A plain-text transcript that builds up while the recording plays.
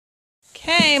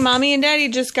Okay, Mommy and Daddy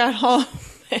just got home.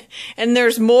 And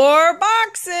there's more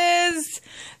boxes.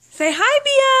 Say hi,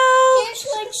 Biel. Here's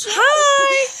one shoe.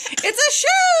 Hi. It's a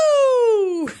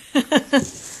shoe.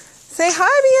 Say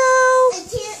hi, Biel. I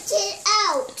can't get it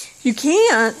out. You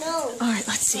can't? No. All right,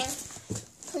 let's see.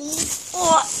 Please.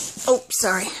 Oh,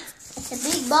 sorry. It's a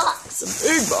big box. It's a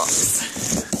big box.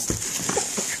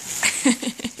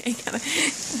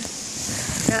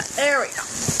 Yeah, there we go.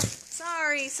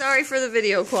 Sorry for the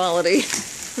video quality.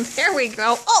 There we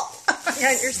go. Oh, I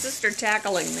got your sister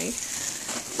tackling me.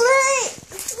 Flip-flops.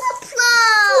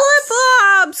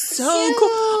 So cool.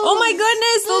 Oh my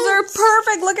goodness, those are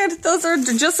perfect. Look at those, are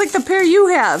just like the pair you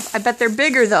have. I bet they're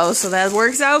bigger though, so that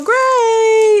works out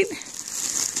great.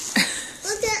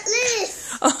 Look at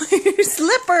this. Oh, your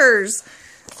slippers.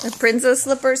 The princess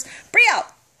slippers. Bria,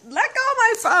 let go of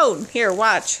my phone. Here,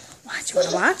 watch. Watch. You want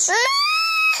to watch?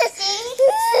 Did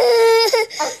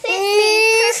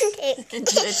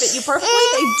they fit you perfectly?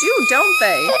 They do, don't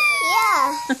they?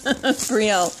 Yeah.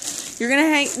 Brielle, you're gonna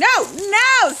hang. No,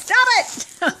 stop it!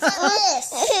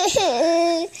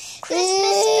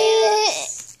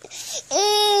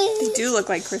 They do look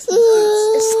like Christmas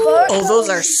boots. Oh, those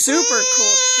are super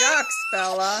cool chucks,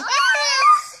 Bella.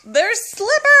 They're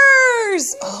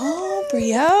slippers. Oh,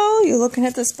 Brielle, you looking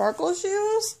at the sparkle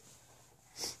shoes?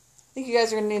 I think you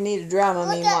guys are going to need a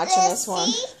Dramamine watching this one.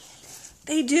 See?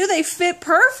 They do. They fit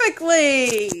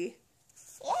perfectly.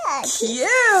 Yeah. Cute.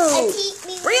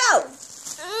 Brielle.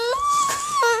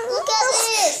 Look at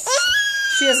this.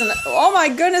 She has an... Oh, my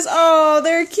goodness. Oh,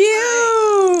 they're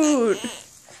cute.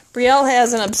 Brielle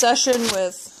has an obsession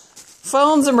with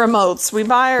phones and remotes. We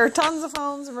buy her tons of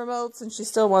phones and remotes, and she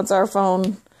still wants our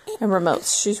phone and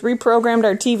remotes. She's reprogrammed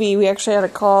our TV. We actually had to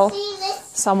call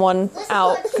someone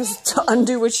out to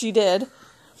undo what she did.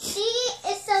 See,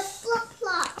 it's a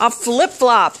flip-flop. A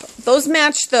flip-flop. Those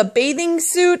match the bathing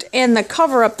suit and the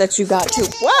cover-up that you got too.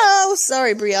 Whoa,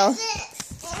 sorry, Brielle.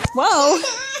 Whoa.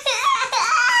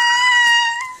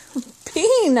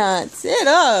 Peanut, sit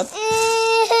up.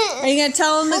 Are you gonna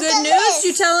tell them the good news?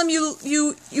 You tell them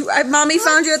Mommy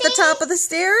found you at the top of the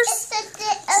stairs? It's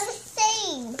a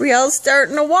thing. Brielle's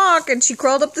starting to walk, and she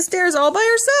crawled up the stairs all by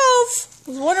herself. I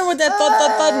was wondering what that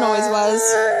thud noise was.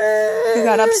 You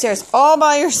got upstairs all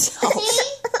by yourself.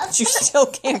 But you still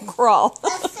can't crawl.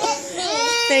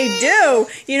 They do.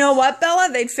 You know what, Bella?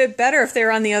 They'd fit better if they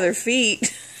were on the other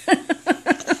feet.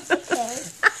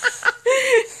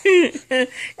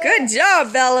 Good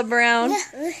job, Bella Brown.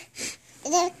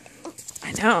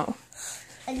 I know.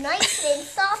 Nice and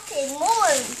soft and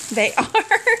warm. They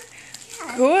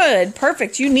are. Good.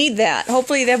 Perfect. You need that.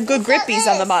 Hopefully they have good grippies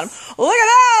on the bottom. Look at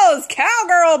those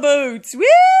cowgirl boots.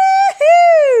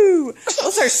 Woohoo!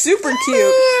 Those are super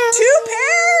cute. 2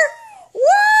 pair?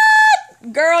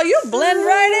 What? Girl, you blend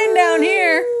right in down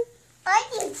here.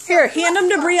 Here, hand them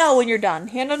to Brielle when you're done.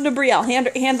 Hand them to Brielle.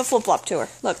 Hand the flip-flop to her.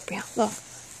 Look, Brielle, look.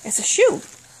 It's a shoe.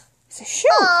 It's a shoe.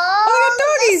 Oh, they got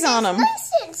doggies on them.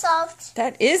 Nice and soft.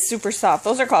 That is super soft.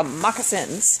 Those are called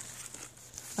moccasins.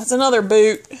 That's another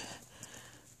boot.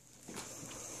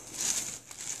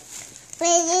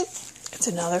 It's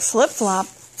another flip-flop.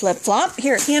 Flip-flop.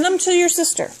 Here, hand them to your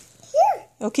sister. Here.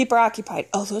 It'll keep her occupied.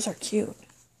 Oh, those are cute.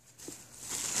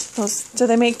 Do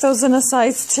they make those in a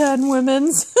size 10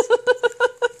 women's?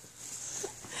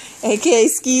 AKA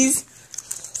skis.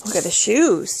 Look at the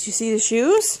shoes. You see the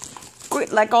shoes?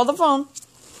 Quick, let go of the phone.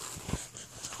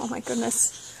 Oh my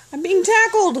goodness. I'm being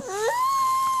tackled.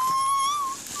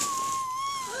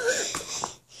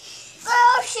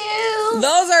 Girl shoes.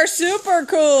 Those are super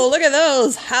cool. Look at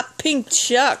those. Hot pink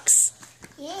chucks.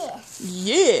 Yeah.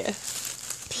 Yeah.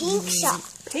 Pink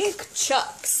chucks. Pink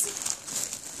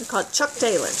chucks. They're called Chuck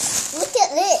Taylors. Look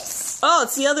at this. Oh,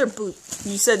 it's the other boot.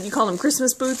 You said you call them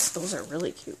Christmas boots? Those are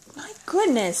really cute. My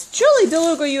goodness. Truly,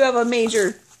 DeLuca, you have a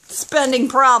major spending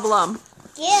problem.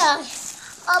 Yeah. Is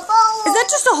that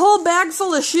just a whole bag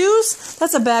full of shoes?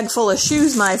 That's a bag full of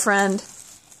shoes, my friend.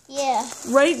 Yeah.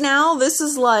 Right now, this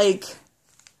is like...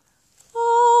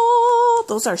 Oh,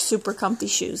 those are super comfy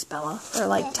shoes, Bella. They're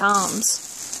like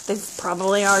Toms. They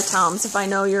probably are Toms. If I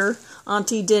know your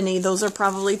Auntie Dinny, those are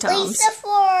probably Toms. Lisa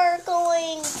for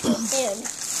going to sand.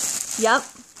 Yep,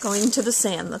 going to the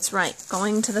sand. That's right,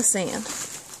 going to the sand.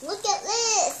 Look at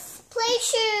this. Play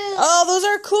shoes. Oh, those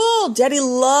are cool. Daddy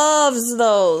loves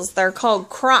those. They're called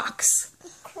Crocs.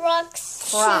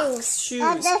 Crocs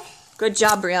shoes. Good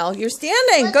job, Brielle. You're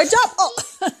standing. Good job. Oh.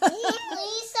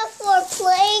 Lisa for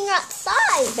playing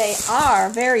outside. They are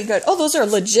very good. Oh, those are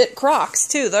legit Crocs,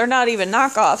 too. They're not even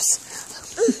knockoffs.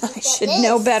 I should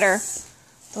know better.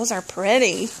 Those are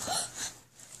pretty.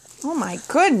 Oh, my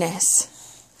goodness.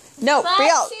 No,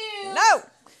 Brielle. No.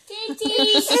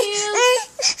 Titty shoes.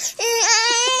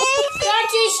 Got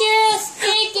your shoes,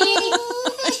 sticky.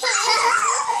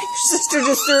 Your sister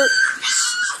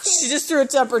just threw a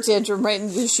temper tantrum right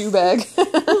into the shoe bag.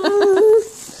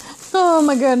 Oh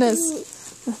my goodness.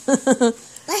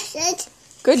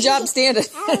 Good job standing.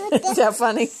 Is that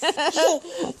funny?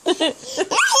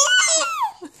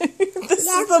 This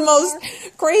is the most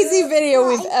crazy video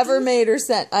we've ever made or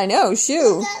sent. I know,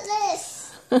 shoe. Look at this.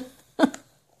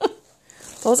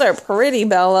 Those are pretty,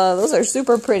 Bella. Those are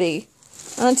super pretty.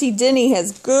 Auntie Denny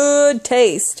has good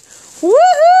taste.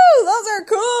 Woohoo! Those are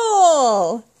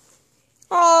cool.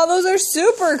 Oh, those are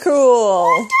super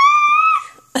cool.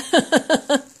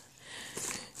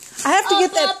 I have to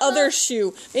get that other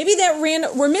shoe. Maybe that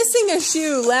we're missing a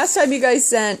shoe. Last time you guys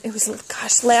sent, it was,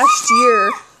 gosh, last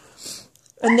year.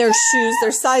 And their shoes,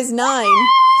 they're size 9.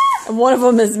 And one of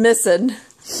them is missing.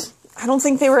 I don't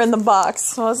think they were in the box.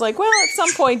 So I was like, well, at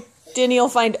some point, Denny will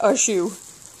find a shoe.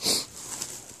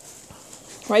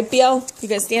 Right, Biel? You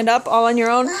guys stand up all on your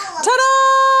own? Ta-da!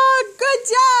 Good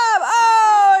job!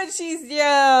 Oh, and she's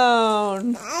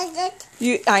down.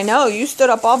 I know, you stood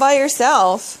up all by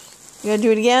yourself. You gonna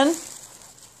do it again?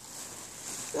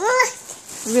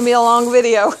 It's gonna be a long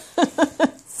video.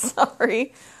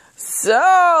 Sorry.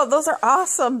 So, those are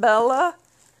awesome, Bella.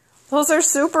 Those are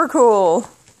super cool.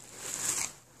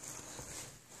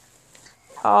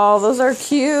 Oh, those are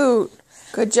cute.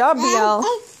 Good job, Biel.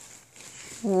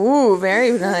 Ooh,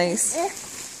 very nice.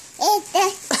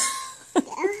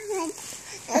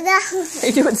 Are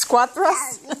you doing squat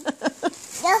thrusts?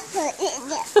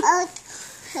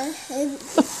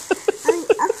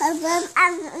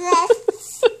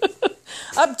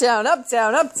 Up, down, up,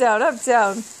 down, up, down, up,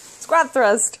 down. Squat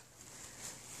thrust.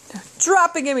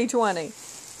 Drop and give me 20.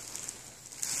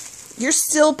 You're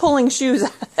still pulling shoes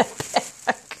out of that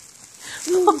bag.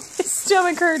 Oh, my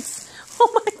stomach hurts. Oh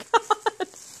my God.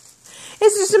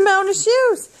 It's just a mountain of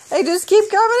shoes. They just keep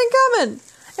coming and coming.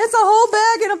 It's a whole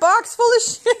bag in a box full of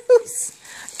shoes.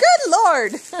 Good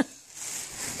Lord.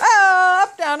 Oh,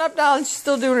 up, down, up, down. She's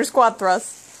still doing her squat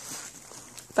thrust.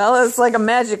 Bella, it's like a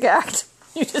magic act.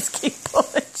 You just keep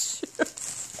pulling shoes.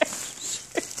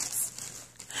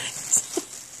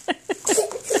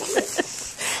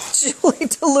 Julie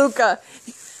DeLuca,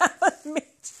 you have a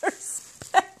major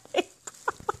spending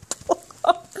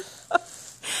problem.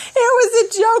 It was a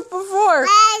joke before.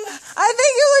 I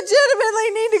think you legitimately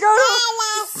need to go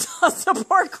to a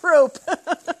support group.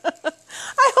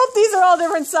 I hope these are all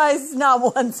different sizes, not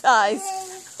one size.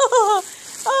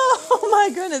 Oh my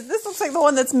goodness, this looks like the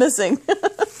one that's missing. No,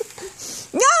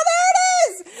 there it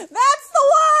is! That's the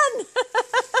one!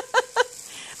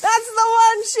 That's the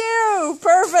one shoe!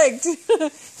 Perfect.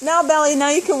 Now, Belly, now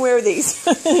you can wear these.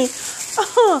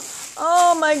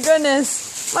 Oh my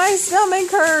goodness. My stomach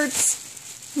hurts.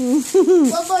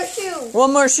 One more shoe.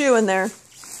 One more shoe in there.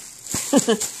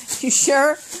 You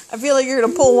sure? I feel like you're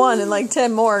going to pull one and like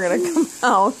 10 more are going to come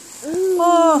out.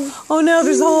 Oh no,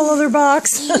 there's a whole other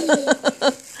box.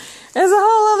 There's a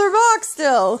whole other box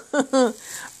still.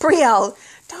 Brielle,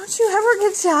 don't you ever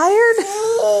get tired?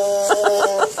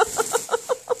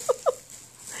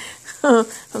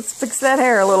 Let's fix that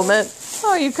hair a little bit.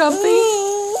 Oh, you comfy?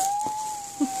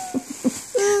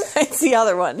 It's the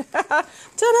other one.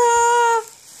 Ta-da!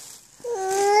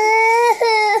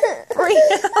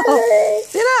 Brielle,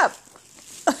 sit up.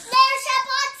 There's a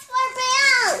box for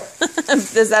Brielle.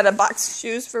 Is that a box of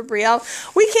shoes for Brielle?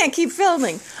 We can't keep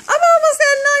filming. I'm almost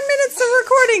at 9 minutes of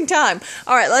recording time.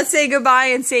 All right, let's say goodbye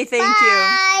and say thank you.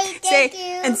 Thank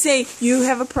you. And say you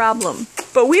have a problem.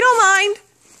 But we don't mind.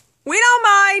 We don't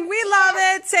mind. We love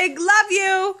it. Say love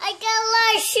you. I got a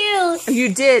lot of shoes. You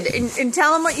did. And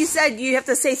tell them what you said. You have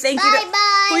to say thank you to.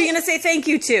 Bye-bye. Who are you going to say thank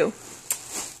you to?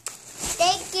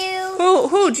 Thank you.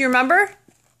 Who? Do you remember?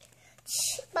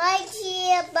 Bye,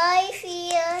 Gia. Bye,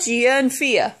 Fia. Gia and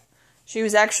Fia. She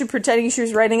was actually pretending she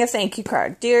was writing a thank you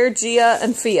card. Dear Gia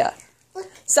and Fia.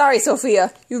 Sorry,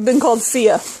 Sophia. You've been called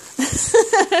Fia.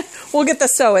 We'll get the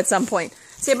so at some point.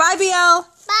 Say bye, BL.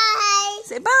 Bye.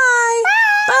 Say bye.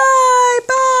 Bye.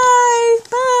 Bye.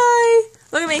 Bye.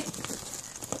 Look at me.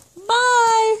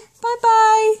 Bye. Bye.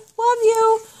 Bye. Love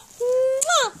you.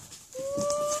 Mwah.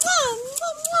 Mwah.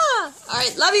 Mwah. Mwah. All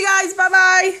right. Love you guys. Bye.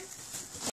 Bye.